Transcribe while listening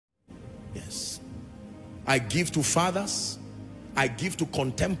Yes. I give to fathers. I give to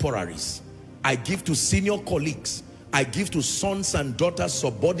contemporaries. I give to senior colleagues. I give to sons and daughters,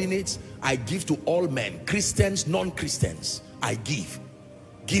 subordinates. I give to all men, Christians, non-Christians. I give.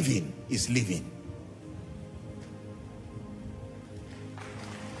 Giving is living.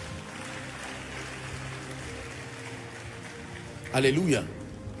 Hallelujah.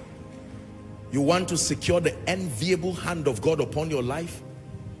 You want to secure the enviable hand of God upon your life?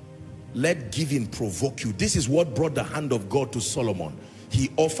 Let giving provoke you. This is what brought the hand of God to Solomon. He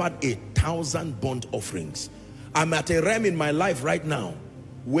offered 1,000 burnt offerings. I'm at a realm in my life right now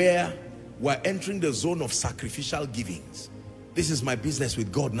where we're entering the zone of sacrificial givings. This is my business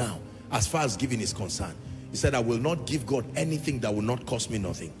with God now, as far as giving is concerned. He said, I will not give God anything that will not cost me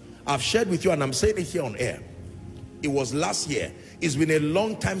nothing. I've shared with you, and I'm saying it here on air. It was last year. It's been a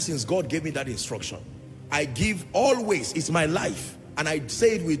long time since God gave me that instruction. I give always. It's my life. And I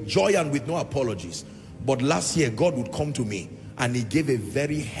say it with joy and with no apologies. But last year, God would come to me and he gave a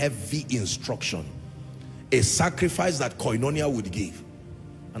very heavy instruction. A sacrifice that Koinonia would give.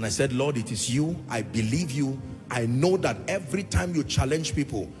 And I said, Lord, it is you. I believe you. I know that every time you challenge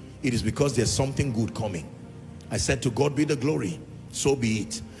people, it is because there's something good coming. I said, to God be the glory. So be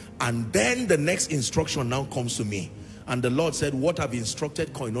it. And then the next instruction now comes to me. And the Lord said, what I've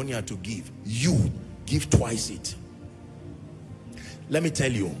instructed Koinonia to give, you give twice it. Let me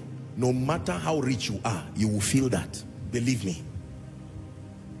tell you, no matter how rich you are, you will feel that. Believe me.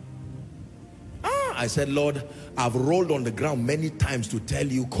 I said, Lord, I've rolled on the ground many times to tell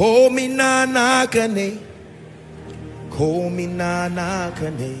you, Koinonia kane, Koinonia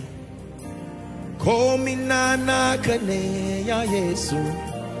kane, Koinonia kane, ya Yesu.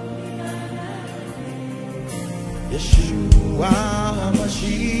 Yeshua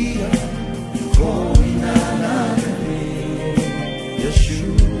HaMashiach, Koinonia kane,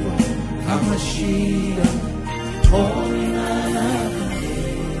 Yeshua HaMashiach, Koinonia kane.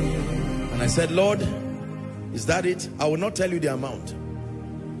 And I said, Lord, is that it? I will not tell you the amount,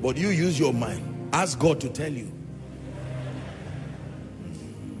 but you use your mind. Ask God to tell you.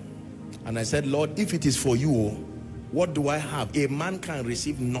 And I said, Lord, if it is for you, what do I have? A man can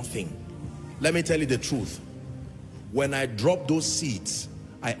receive nothing. Let me tell you the truth. When I dropped those seeds,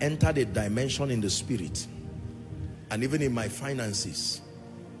 I entered a dimension in the spirit, and even in my finances.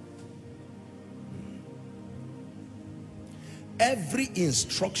 Every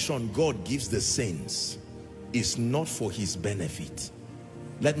instruction God gives the saints is not for his benefit.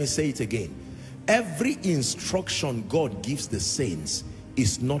 Let me say it again. Every instruction God gives the saints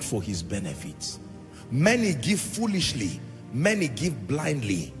is not for his benefit. Many give foolishly, many give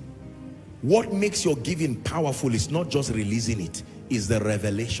blindly. What makes your giving powerful is not just releasing it, is the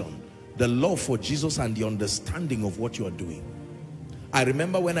revelation, the love for Jesus and the understanding of what you are doing. I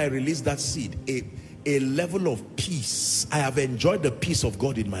remember when I released that seed, a level of peace. I have enjoyed the peace of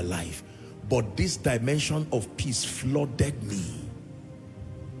God in my life, but this dimension of peace flooded me.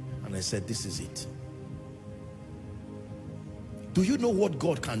 And I said, this is it. Do you know what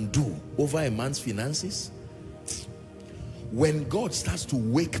God can do over a man's finances? When God starts to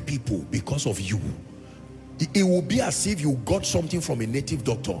wake people because of you, it will be as if you got something from a native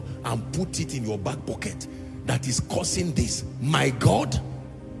doctor and put it in your back pocket that is causing this. My God.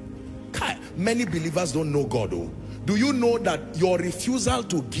 Many believers don't know God. Oh, do you know that your refusal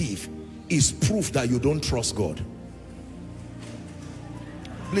to give is proof that you don't trust God?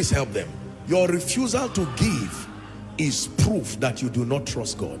 Please help them. Your refusal to give is proof that you do not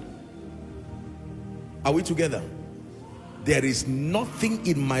trust God. Are we together? There is nothing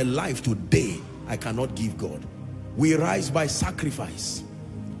in my life today I cannot give God. We rise by sacrifice.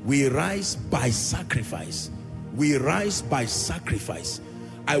 We rise by sacrifice. We rise by sacrifice.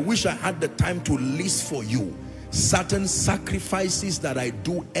 I wish I had the time to list for you certain sacrifices that I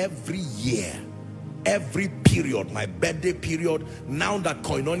do every year, every period, my birthday period. Now that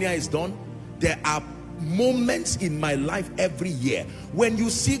Koinonia is done, there are moments in my life every year when you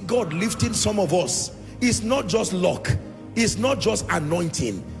see God lifting some of us. It's not just luck, it's not just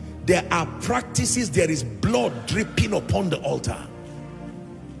anointing. There are practices, there is blood dripping upon the altar.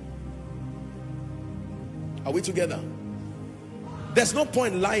 Are we together? There's no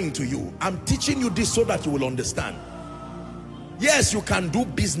point lying to you. I'm teaching you this so that you will understand. Yes, you can do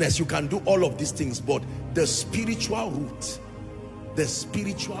business, you can do all of these things, but the spiritual root, the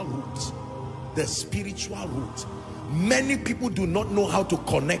spiritual root, the spiritual root. Many people do not know how to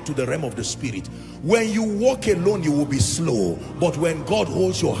connect to the realm of the spirit. When you walk alone, you will be slow, but when God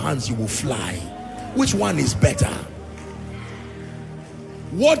holds your hands, you will fly. Which one is better?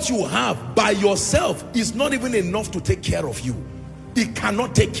 What you have by yourself is not even enough to take care of you. It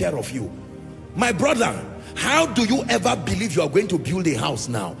cannot take care of you. My brother, how do you ever believe you are going to build a house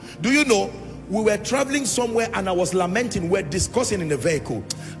now? Do you know, we were traveling somewhere and I was lamenting, we're discussing in the vehicle.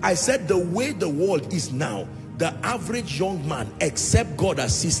 I said the way the world is now, the average young man, except God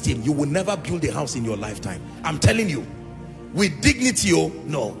assist him, you will never build a house in your lifetime. I'm telling you. With dignity, oh,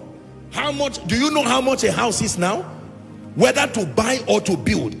 no. How much, do you know how much a house is now? Whether to buy or to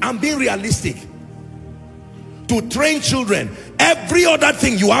build. I'm being realistic. To train children, every other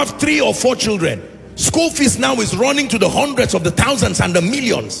thing, you have 3 or 4 children. School fees now is running to the hundreds of the thousands and the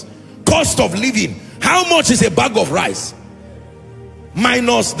millions. Cost of living. How much is a bag of rice?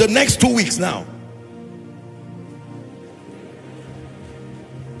 Minus the next 2 weeks now.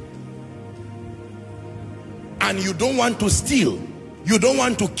 And you don't want to steal. You don't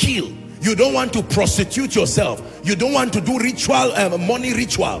want to kill. You don't want to prostitute yourself. You don't want to do ritual, money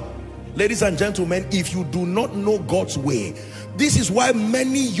ritual. Ladies and gentlemen, if you do not know God's way, this is why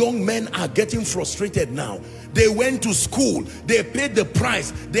many young men are getting frustrated now. They went to school, they paid the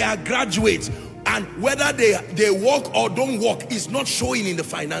price, they are graduates, and whether they work or don't work is not showing in the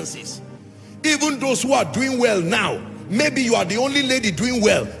finances. Even those who are doing well now, maybe you are the only lady doing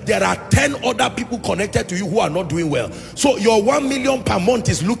well, there are 10 other people connected to you who are not doing well. So your 1 million per month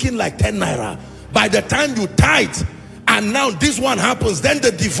is looking like 10 naira. By the time you tithe, and now this one happens, then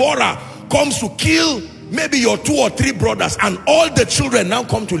the devourer comes to kill maybe your 2 or 3 brothers, and all the children now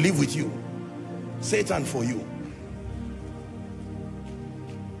come to live with you. Satan for you.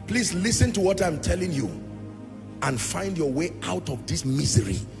 Please listen to what I'm telling you and find your way out of this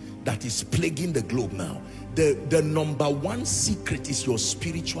misery that is plaguing the globe now. The number one secret is your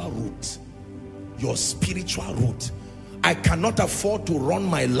spiritual root. Your spiritual root. I cannot afford to run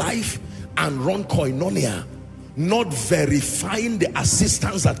my life and run Koinonia not verifying the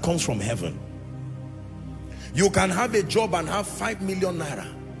assistance that comes from heaven. You can have a job and have 5 million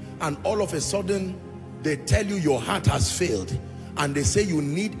naira, and all of a sudden they tell you your heart has failed, and they say you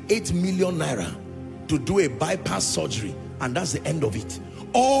need 8 million naira to do a bypass surgery, and that's the end of it.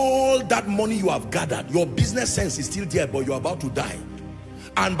 All that money you have gathered, your business sense is still there, but you're about to die.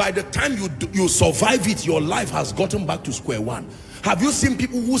 And by the time you survive it, your life has gotten back to square one. Have you seen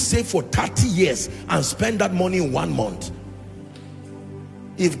people who save for 30 years and spend that money in 1 month?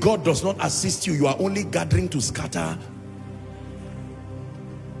 If God does not assist you, you are only gathering to scatter.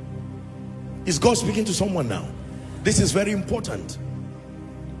 Is God speaking to someone now? This is very important.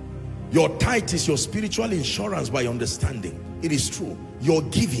 Your tithe is your spiritual insurance by understanding. It is true. Your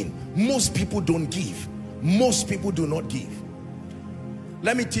giving. Most people don't give. Most people do not give.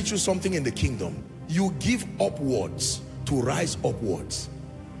 Let me teach you something in the kingdom. You give upwards to rise upwards.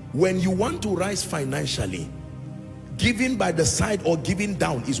 When you want to rise financially, giving by the side or giving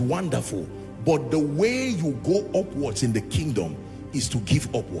down is wonderful, but the way you go upwards in the kingdom is to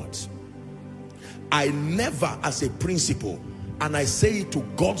give upwards. I never, as a principle, and I say it to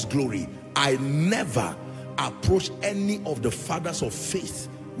God's glory, I never approach any of the fathers of faith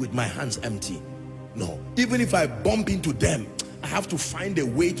with my hands empty. No. Even if I bump into them, I have to find a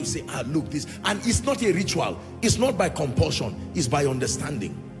way to say, ah, look, this. And it's not a ritual. It's not by compulsion. It's by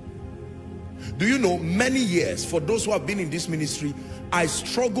understanding. Do you know, many years, for those who have been in this ministry, I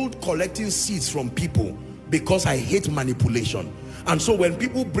struggled collecting seeds from people because I hate manipulation. And so when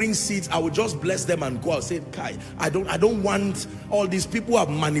people bring seeds, I would just bless them and go out, say, Kai, I don't want all these people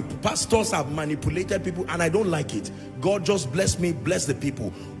pastors have manipulated people, and I don't like it. God just bless me, bless the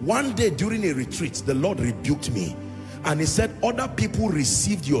people. One day during a retreat, the Lord rebuked me. And he said, other people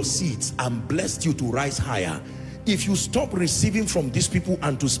received your seeds and blessed you to rise higher. If you stop receiving from these people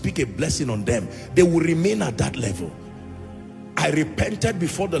and to speak a blessing on them, they will remain at that level. I repented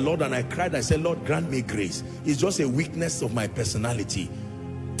before the Lord and I cried. I said, Lord, grant me grace. It's just a weakness of my personality.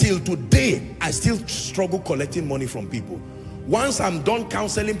 Till today, I still struggle collecting money from people. Once I'm done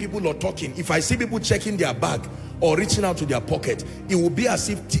counseling people or talking, if I see people checking their bag or reaching out to their pocket, it will be as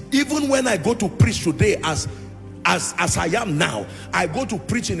if, even when I go to preach today, as I am now, I go to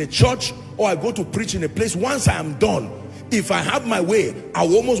preach in a church or I go to preach in a place, once I am done, if I have my way, I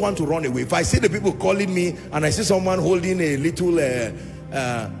will almost want to run away. If I see the people calling me and I see someone holding a little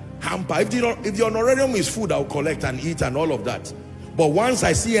hamper, if the honorarium is food, I'll collect and eat and all of that. But once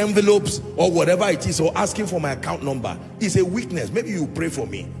I see envelopes or whatever it is, or asking for my account number, it's a weakness. Maybe you pray for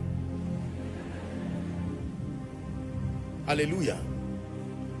me. Hallelujah.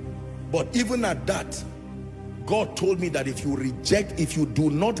 But even at that, God told me that if you do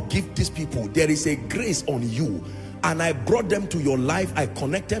not give these people, there is a grace on you. And I brought them to your life. I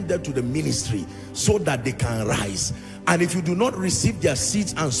connected them to the ministry so that they can rise. And if you do not receive their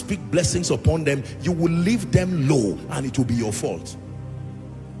seeds and speak blessings upon them, you will leave them low and it will be your fault.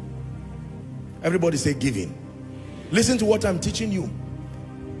 Everybody say giving. Listen to what I'm teaching you.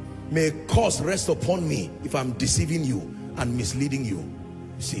 May a curse rest upon me if I'm deceiving you and misleading you.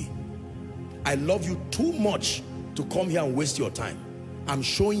 You see, I love you too much to come here and waste your time. I'm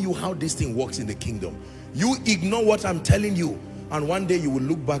showing you how this thing works in the kingdom. You ignore what I'm telling you, and one day you will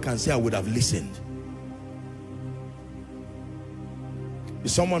look back and say, I would have listened.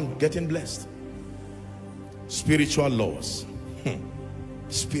 Is someone getting blessed? Spiritual laws.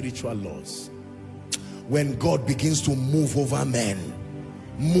 Spiritual laws. When God begins to move over men,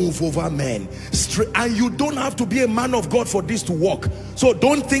 and you don't have to be a man of God for this to work. So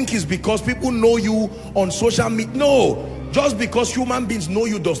don't think it's because people know you on social media. No, just because human beings know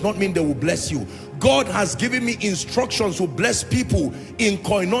you does not mean they will bless you. God has given me instructions to bless people in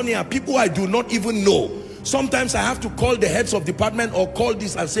Koinonia, people I do not even know. Sometimes I have to call the heads of department or call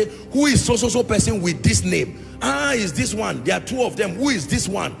this and say, who is so person with this name? Ah, is this one? There are two of them. Who is this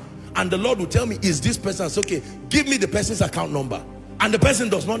one? And the Lord will tell me, is this person? I say, okay, give me the person's account number. And the person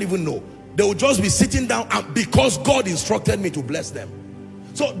does not even know. They will just be sitting down, and because God instructed me to bless them.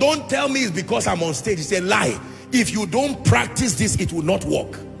 So don't tell me it's because I'm on stage. It's a lie. If you don't practice this, it will not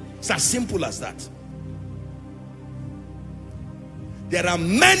work. It's as simple as that. There are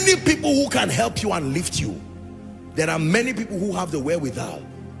many people who can help you and lift you. There are many people who have the wherewithal.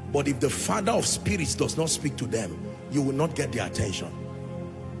 But if the Father of spirits does not speak to them, you will not get their attention.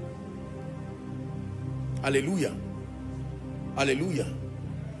 Hallelujah. Hallelujah.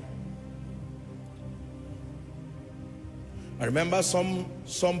 I remember some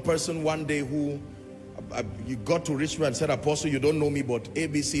person one day who you got to reach me and said, Apostle, you don't know me, but A,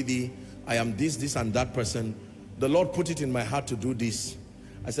 B, C, D, I am this and that person. The Lord put it in my heart to do this.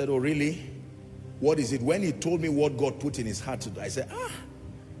 I said, oh really? What is it? When he told me what God put in his heart to do, I said,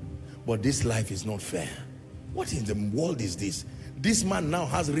 but this life is not fair. What in the world is this? This man now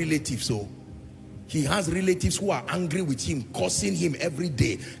has relatives, so he has relatives who are angry with him, cursing him every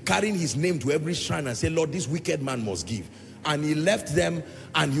day, carrying his name to every shrine and say, Lord, this wicked man must give. And he left them,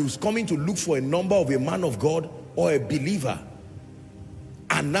 and he was coming to look for a number of a man of God or a believer,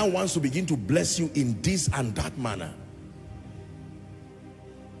 and now wants to begin to bless you in this and that manner.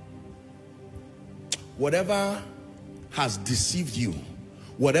 Whatever has deceived you,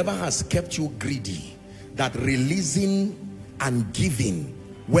 whatever has kept you greedy, that releasing and giving,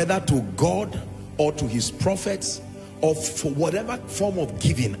 whether to God or to his prophets, or for whatever form of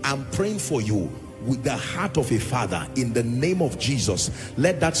giving, I'm praying for you with the heart of a father in the name of Jesus.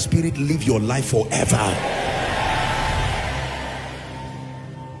 Let that spirit live your life forever.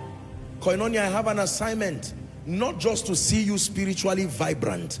 Koinonia, I have an assignment, not just to see you spiritually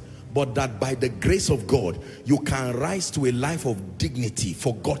vibrant, but that by the grace of God, you can rise to a life of dignity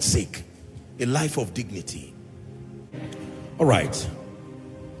for God's sake. A life of dignity. All right.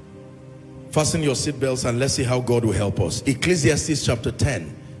 Fasten your seatbelts and let's see how God will help us. Ecclesiastes chapter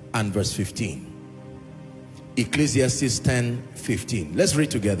 10 and verse 15. Ecclesiastes 10:15. Let's read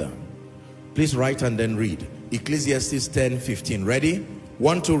together. Please write and then read. Ecclesiastes 10:15. Ready?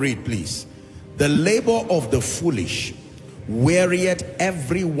 1, 2, read, please. The labor of the foolish wearieth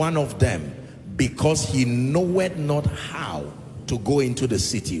every one of them, because he knoweth not how to go into the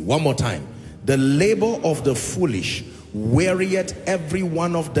city. One more time. The labor of the foolish wearieth every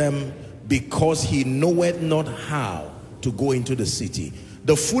one of them, because he knoweth not how to go into the city.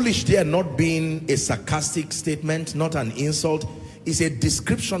 The foolish there not being a sarcastic statement, not an insult, is a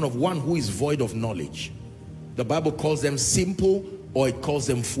description of one who is void of knowledge. The Bible calls them simple, or it calls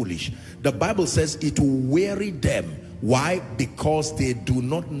them foolish. The Bible says it will weary them. Why? Because they do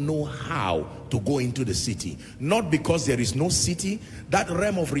not know how to go into the city. Not because there is no city. That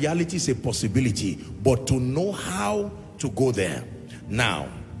realm of reality is a possibility, but to know how to go there. Now,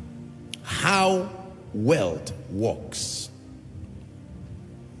 how wealth works.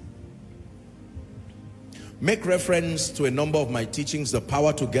 Make reference to a number of my teachings, The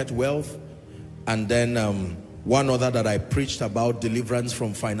Power to Get Wealth, and then one other that I preached about deliverance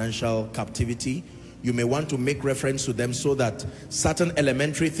from financial captivity. You may want to make reference to them so that certain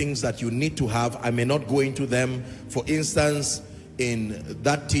elementary things that you need to have, I may not go into them. For instance, in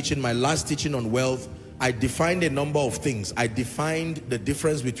that teaching, my last teaching on wealth, I defined a number of things. I defined the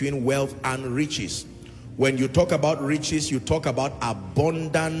difference between wealth and riches. When you talk about riches, you talk about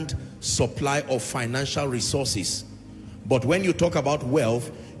abundant supply of financial resources. But when you talk about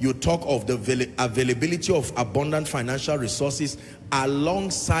wealth, you talk of the availability of abundant financial resources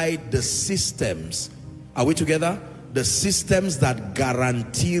alongside the systems. Are we together? The systems that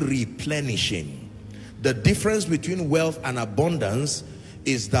guarantee replenishing. The difference between wealth and abundance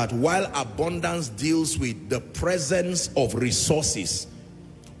is that while abundance deals with the presence of resources,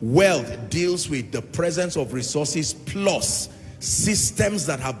 Wealth deals with the presence of resources plus systems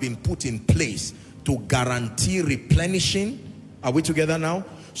that have been put in place to guarantee replenishing. Are we together now?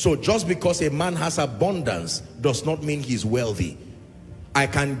 So just because a man has abundance does not mean he's wealthy. I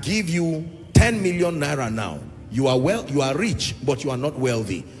can give you 10 million naira now. You are rich, but you are not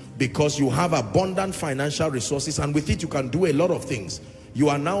wealthy because you have abundant financial resources, and with it you can do a lot of things. You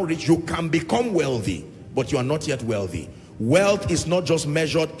are now rich. You can become wealthy, but you are not yet wealthy. Wealth is not just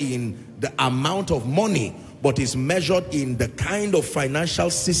measured in the amount of money, but is measured in the kind of financial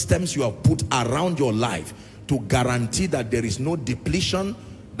systems you have put around your life to guarantee that there is no depletion,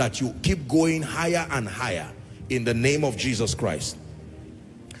 that you keep going higher and higher in the name of Jesus Christ.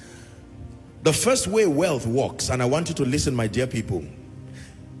 The first way wealth works, and I want you to listen, my dear people.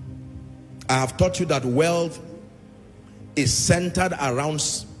 I have taught you that wealth is centered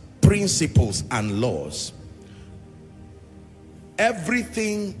around principles and laws.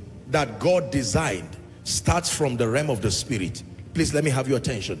 Everything that God designed starts from the realm of the spirit. Please let me have your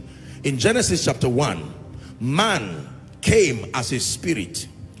attention. In Genesis chapter 1, man came as a spirit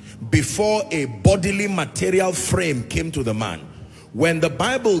before a bodily material frame came to the man. When the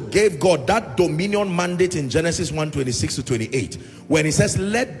Bible gave God that dominion mandate in Genesis 1:26 to 28, when he says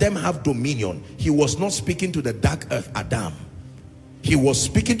let them have dominion, he was not speaking to the dark earth Adam. He was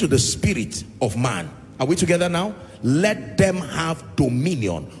speaking to the spirit of man. Are we together now? Let them have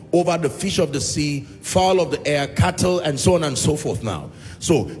dominion over the fish of the sea, fowl of the air, cattle, and so on and so forth now.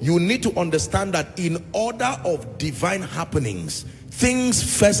 So you need to understand that in order of divine happenings, things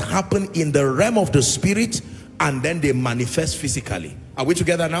first happen in the realm of the spirit and then they manifest physically. Are we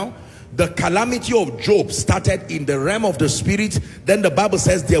together now? The calamity of Job started in the realm of the spirit. Then the Bible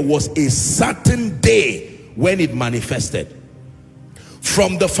says there was a certain day when it manifested.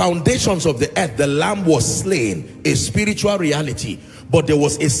 From the foundations of the earth, the lamb was slain, a spiritual reality. But there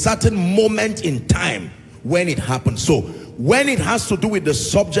was a certain moment in time when it happened. So when it has to do with the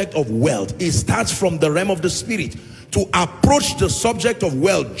subject of wealth, it starts from the realm of the spirit. To approach the subject of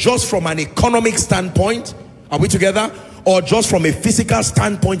wealth just from an economic standpoint, are we together? Or just from a physical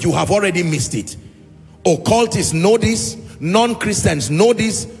standpoint, you have already missed it. Occultists know this. Non-Christians know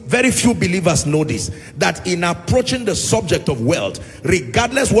this. Very few believers know this. That in approaching the subject of wealth,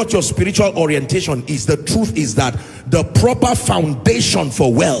 regardless what your spiritual orientation is, the truth is that the proper foundation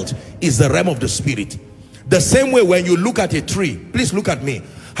for wealth is the realm of the spirit. The same way when you look at a tree, please look at me.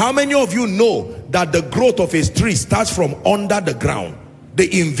 How many of you know that the growth of a tree starts from under the ground?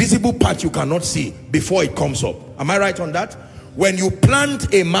 The invisible part you cannot see before it comes up. Am I right on that? When you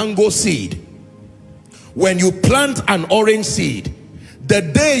plant a mango seed, when you plant an orange seed, the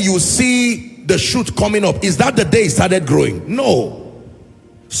day you see the shoot coming up, is that the day it started growing? No.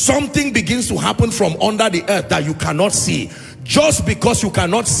 Something begins to happen from under the earth that you cannot see. Just because you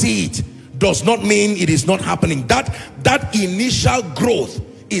cannot see it does not mean it is not happening. That initial growth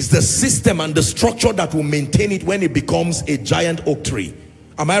is the system and the structure that will maintain it when it becomes a giant oak tree.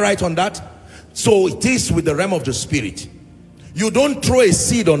 Am I right on that? So it is with the realm of the spirit. You don't throw a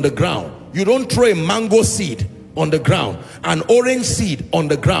seed on the ground. You don't throw a mango seed on the ground, an orange seed on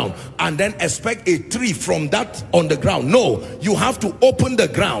the ground, and then expect a tree from that on the ground. No, you have to open the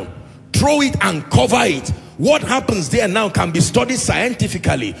ground, throw it and cover it. What happens there now can be studied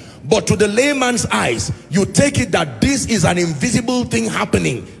scientifically, but to the layman's eyes, you take it that this is an invisible thing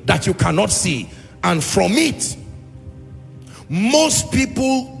happening that you cannot see, and from it, most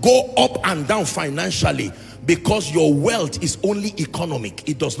people go up and down financially because your wealth is only economic.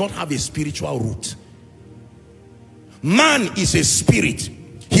 It does not have a spiritual root. Man is a spirit.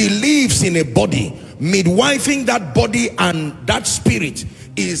 He lives in a body. Midwifing that body and that spirit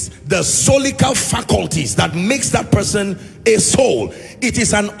is the solical faculties that makes that person a soul. It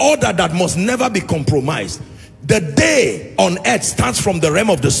is an order that must never be compromised. The day on earth starts from the realm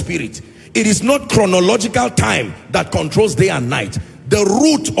of the spirit. It is not chronological time that controls day and night. The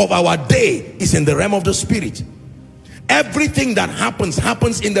root of our day is in the realm of the spirit. Everything that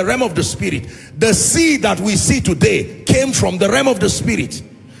happens in the realm of the spirit. The sea that we see today came from the realm of the spirit.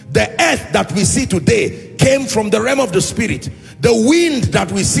 The earth that we see today came from the realm of the spirit. The wind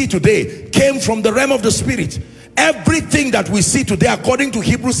that we see today came from the realm of the spirit. Everything that we see today, according to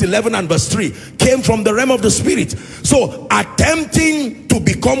Hebrews 11 and verse 3, came from the realm of the spirit. So attempting to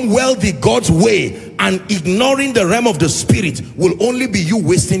become wealthy God's way and ignoring the realm of the spirit will only be you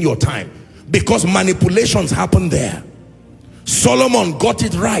wasting your time, because manipulations happen there. Solomon got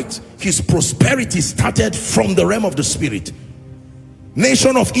it right. His prosperity started from the realm of the spirit.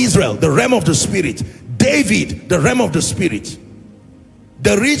 Nation of Israel, the realm of the spirit. David, the realm of the spirit.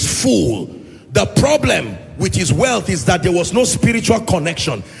 The rich fool. The problem with his wealth is that there was no spiritual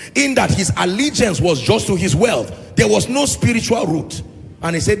connection, in that his allegiance was just to his wealth. There was no spiritual root.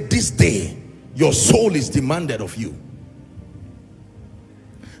 And he said, this day your soul is demanded of you.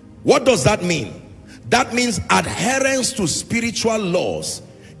 What does that mean? That means adherence to spiritual laws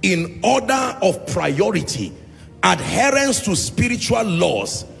in order of priority. Adherence to spiritual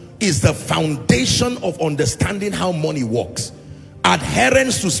laws is the foundation of understanding how money works.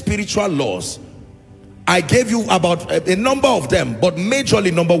 Adherence to spiritual laws. I gave you about a number of them, but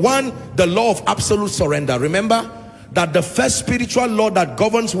majorly, number one, the law of absolute surrender. Remember that the first spiritual law that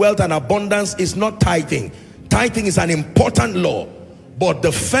governs wealth and abundance is not tithing. Tithing is an important law, but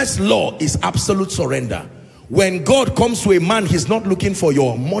the first law is absolute surrender. When God comes to a man, he's not looking for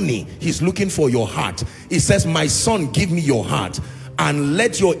your money, he's looking for your heart. He says, my son, give me your heart and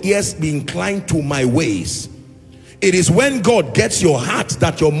let your ears be inclined to my ways. It is when God gets your heart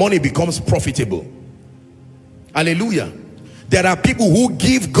that your money becomes profitable. Hallelujah. There are people who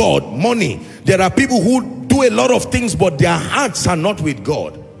give God money. There are people who do a lot of things, but their hearts are not with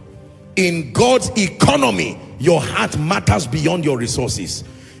God. In God's economy, your heart matters beyond your resources.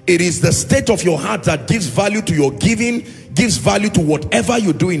 It is the state of your heart that gives value to your giving, gives value to whatever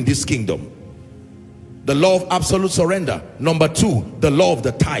you do in this kingdom. The law of absolute surrender. Number two, the law of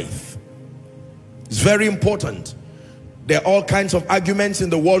the tithe. It's very important. There are all kinds of arguments in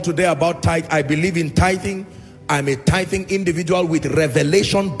the world today about tithe. I believe in tithing. I'm a tithing individual with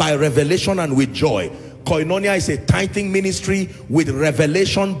revelation, by revelation, and with joy. Koinonia is a tithing ministry with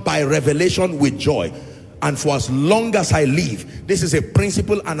revelation, by revelation, with joy. And for as long as I live, this is a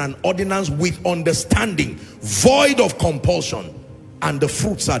principle and an ordinance with understanding, void of compulsion, and the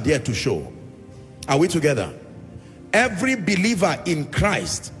fruits are there to show. Are we together? Every believer in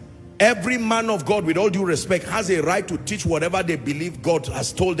Christ, every man of God, with all due respect, has a right to teach whatever they believe God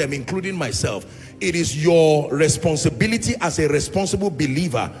has told them, including myself. It is your responsibility as a responsible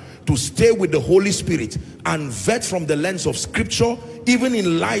believer to stay with the Holy Spirit and vet from the lens of Scripture, even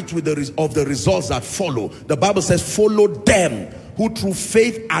in light of the results that follow. The Bible says, follow them who through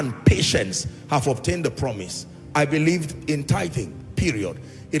faith and patience have obtained the promise. I believed in tithing, period.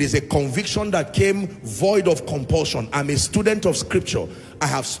 It is a conviction that came void of compulsion. I'm a student of Scripture. I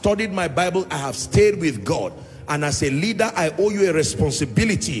have studied my Bible. I have stayed with God. And as a leader, I owe you a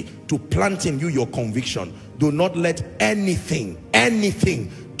responsibility to plant in you your conviction. Do not let anything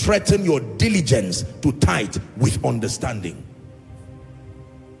threaten your diligence to tithe with understanding.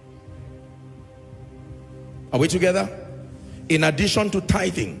 Are we together? In addition to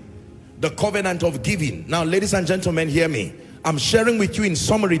tithing, the covenant of giving. Now, ladies and gentlemen, hear me. I'm sharing with you in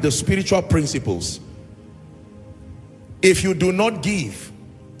summary the spiritual principles. If you do not give,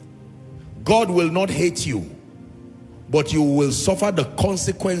 God will not hate you, but you will suffer the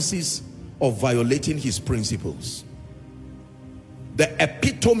consequences of violating his principles. The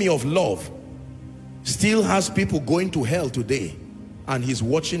epitome of love still has people going to hell today, and he's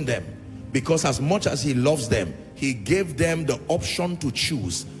watching them, because as much as he loves them, he gave them the option to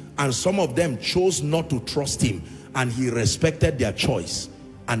choose, and some of them chose not to trust him, and he respected their choice,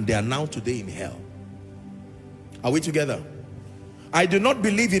 and they are now today in hell. Are we together? I do not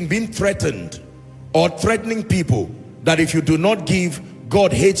believe in being threatened or threatening people that if you do not give,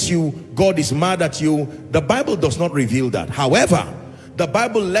 God hates you, God is mad at you. The Bible does not reveal that. However, the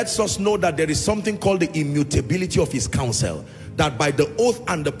Bible lets us know that there is something called the immutability of his counsel, that by the oath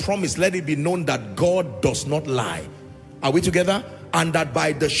and the promise, let it be known that God does not lie. Are we together? And that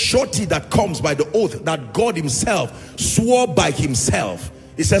by the surety that comes by the oath, that God himself swore by himself.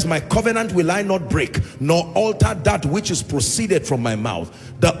 He says, my covenant will I not break, nor alter that which is proceeded from my mouth.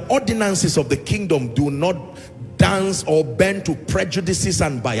 The ordinances of the kingdom do not dance or bend to prejudices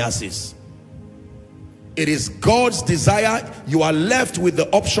and biases. It is God's desire. You are left with the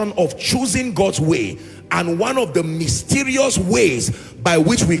option of choosing God's way. And one of the mysterious ways by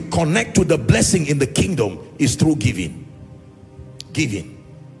which we connect to the blessing in the kingdom is through giving.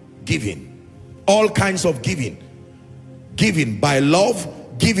 Giving. All kinds of giving. Giving by love,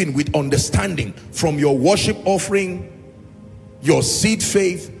 giving with understanding, from your worship offering, your seed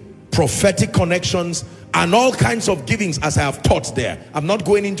faith, prophetic connections, and all kinds of givings as I have taught there. I'm not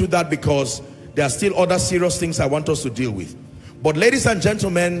going into that because there are still other serious things I want us to deal with. But ladies and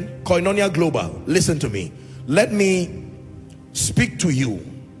gentlemen, Koinonia Global, listen to me. Let me speak to you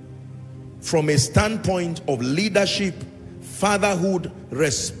from a standpoint of leadership, fatherhood,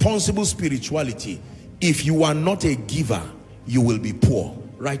 responsible spirituality. If you are not a giver, you will be poor.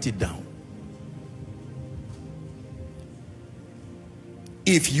 Write it down.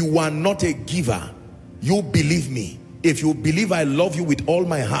 If you are not a giver, you believe me. If you believe I love you with all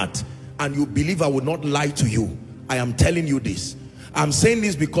my heart, and you believe I will not lie to you, I am telling you this. I'm saying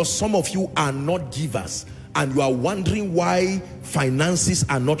this because some of you are not givers and you are wondering why finances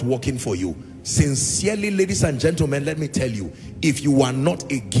are not working for you. Sincerely, ladies and gentlemen, let me tell you, if you are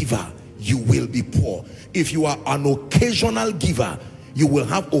not a giver, you will be poor. If you are an occasional giver, you will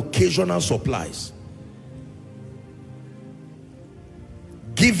have occasional supplies.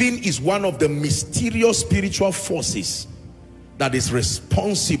 Giving is one of the mysterious spiritual forces that is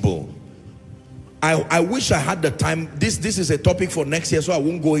responsible. I wish I had the time. This is a topic for next year, so I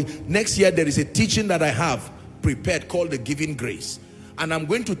won't go in. Next year there is a teaching that I have prepared called the giving grace, and I'm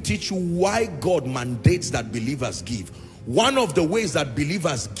going to teach you why God mandates that believers give. One of the ways that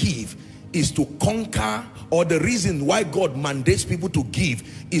believers give is to conquer, or the reason why God mandates people to give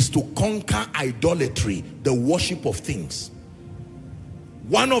is to conquer idolatry, the worship of things.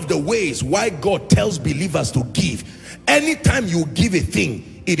 One of the ways why God tells believers to give, anytime you give a thing,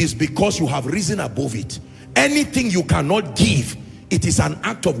 it is because you have risen above it. Anything you cannot give, it is an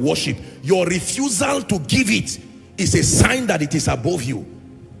act of worship. Your refusal to give it is a sign that it is above you.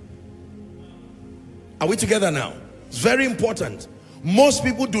 Are we together now? It's very important. Most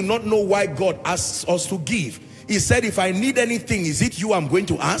people do not know why God asks us to give. He said, if I need anything, is it you I'm going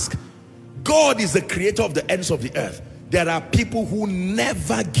to ask? God is the creator of the ends of the earth. There are people who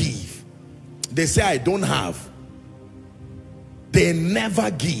never give. They say, I don't have. They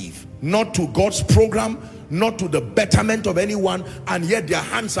never give. Not to God's program, not to the betterment of anyone, and yet their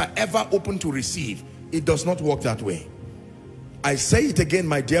hands are ever open to receive. It does not work that way. I say it again,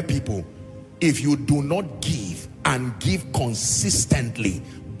 my dear people. If you do not give and give consistently,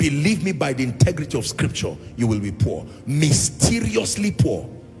 believe me, by the integrity of scripture, you will be poor. Mysteriously poor.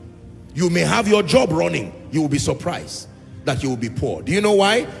 You may have your job running. You will be surprised that you will be poor. Do you know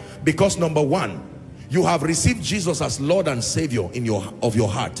why? Because number one, you have received Jesus as Lord and Savior of your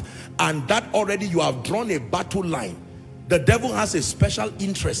heart, and that already you have drawn a battle line. The devil has a special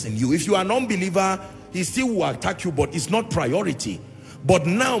interest in you. If you are an unbeliever, he still will attack you, but it's not priority. But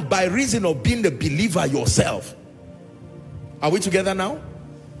now, by reason of being the believer yourself, are we together now?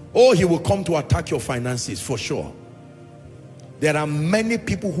 Oh, he will come to attack your finances for sure. There are many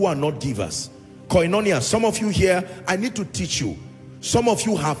people who are not givers. Koinonia, some of you here, I need to teach you. Some of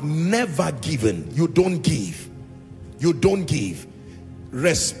you have never given. You don't give. You don't give.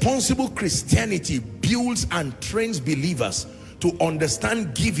 Responsible Christianity builds and trains believers to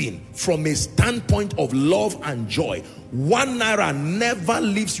understand giving from a standpoint of love and joy. 1 naira never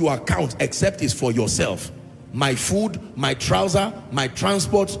leaves your account except it's for yourself. My food, my trouser, my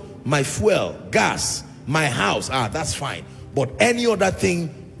transport, my fuel, gas, my house, that's fine. But any other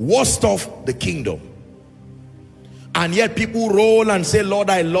thing, worst off, the kingdom. And yet people roll and say, Lord,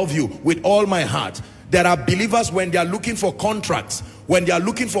 I love you with all my heart. There are believers, when they are looking for contracts, when they are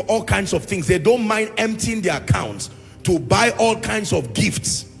looking for all kinds of things, they don't mind emptying their accounts to buy all kinds of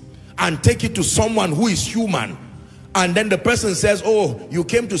gifts and take it to someone who is human. And then the person says, oh, you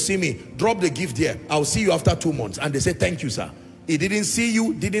came to see me, drop the gift here, I'll see you after 2 months. And they say, thank you, sir. He didn't see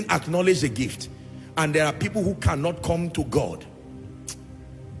you, didn't acknowledge the gift. And there are people who cannot come to God.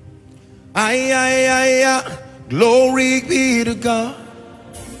 Glory be to God.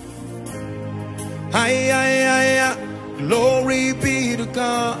 Glory be to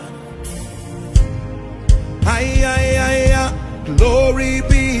God. Glory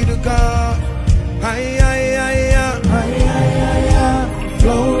be to God.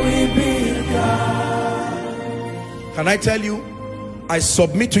 Glory be to God. Can I tell you, I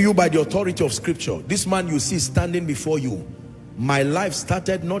submit to you by the authority of scripture, this man you see standing before you, my life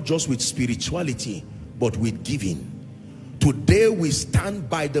started not just with spirituality, but with giving. Today we stand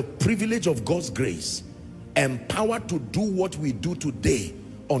by the privilege of God's grace, empowered to do what we do today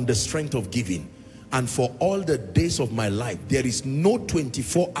on the strength of giving. And for all the days of my life, there is no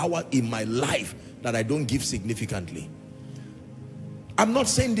 24-hour in my life that I don't give significantly. I'm not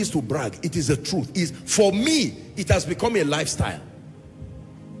saying this to brag. It is the truth. For me, it has become a lifestyle.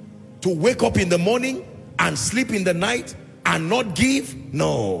 To wake up in the morning and sleep in the night and not give?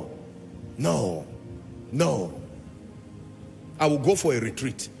 No. No. No. I will go for a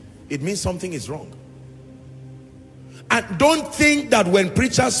retreat. It means something is wrong. And don't think that when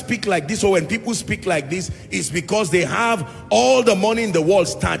preachers speak like this, or when people speak like this, it's because they have all the money in the world.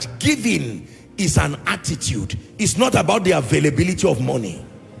 Start giving is an attitude. It's not about the availability of money.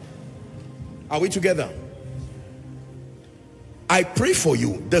 Are we together? I pray for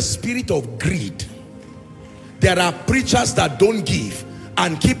you, the spirit of greed. There are preachers that don't give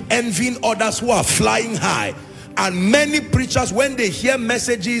and keep envying others who are flying high. And many preachers, when they hear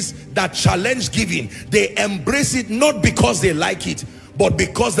messages that challenge giving, they embrace it not because they like it, but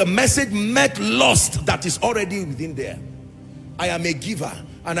because the message met lust that is already within there. I am a giver,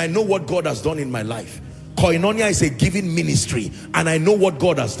 and I know what God has done in my life. Koinonia is a giving ministry, and I know what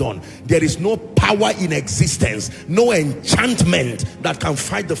God has done. There is no power in existence, no enchantment that can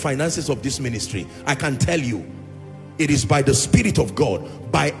fight the finances of this ministry. I can tell you, it is by the Spirit of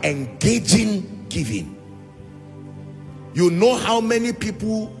God, by engaging giving. You know how many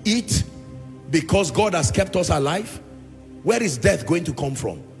people eat because God has kept us alive? Where is death going to come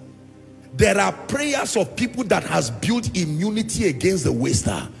from? There are prayers of people that has built immunity against the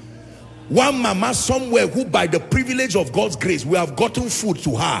waster. One mama somewhere who, by the privilege of God's grace, we have gotten food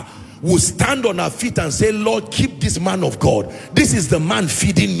to her, will stand on her feet and say, Lord, keep this man of God. This is the man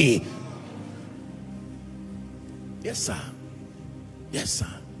feeding me. Yes, sir. Yes,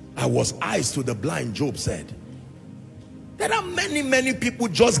 sir. I was eyes to the blind, Job said. There are many people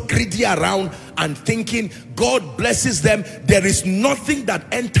just greedy around and thinking God blesses them. There is nothing that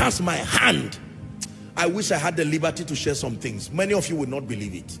enters my hand. I wish I had the liberty to share some things. Many of you would not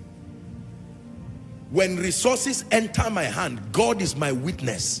believe it. When resources enter my hand, God is my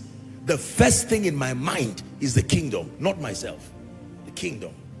witness. The first thing in my mind is the kingdom, not myself. The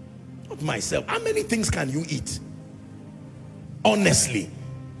kingdom, not myself. How many things can you eat? Honestly,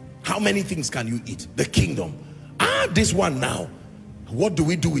 how many things can you eat? The kingdom. This one now. What do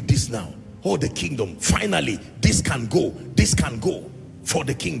we do with this now? Oh, the kingdom. Finally, this can go. This can go for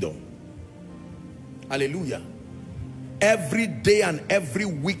the kingdom. Hallelujah. Every day and every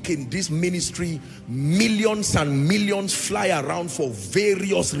week in this ministry, millions and millions fly around for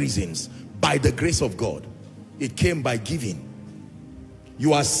various reasons. By the grace of God, it came by giving.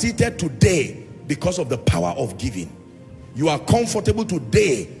 You are seated today because of the power of giving. You are comfortable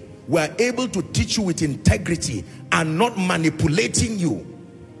today. We are able to teach you with integrity and not manipulating you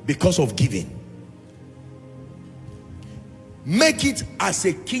because of giving. Make it as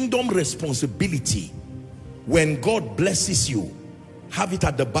a kingdom responsibility. When God blesses you, have it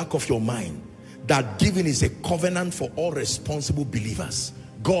at the back of your mind that giving is a covenant for all responsible believers.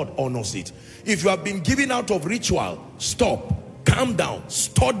 God honors it. If you have been giving out of ritual, stop, calm down,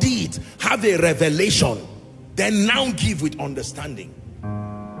 study it, have a revelation, then now give with understanding.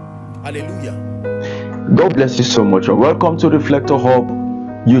 Hallelujah. God bless you so much. Welcome to Reflector Hub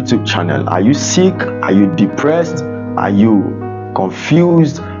YouTube channel. Are you sick? Are you depressed? Are you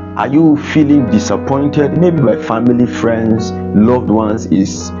confused? Are you feeling disappointed? Maybe by family, friends, loved ones?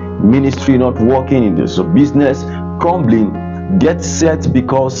 Is ministry not working? Is your business crumbling? Get set,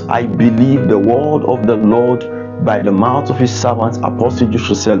 because I believe the word of the Lord by the mouth of his servant Apostle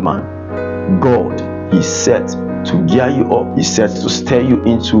Joshua Selman. God is set to gear you up. He set to steer you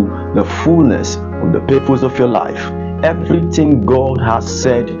into the fullness of the purpose of your life. Everything God has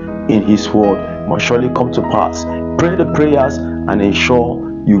said in his word must surely come to pass. Pray the prayers and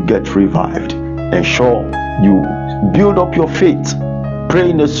ensure you get revived. Ensure you build up your faith. Pray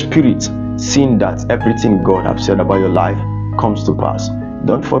in the spirit, seeing that everything God has said about your life comes to pass.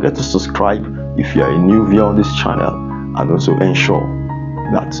 Don't forget to subscribe if you are a new viewer on this channel, and also ensure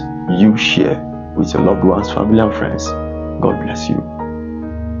that you share with your loved ones, family and friends. God bless you.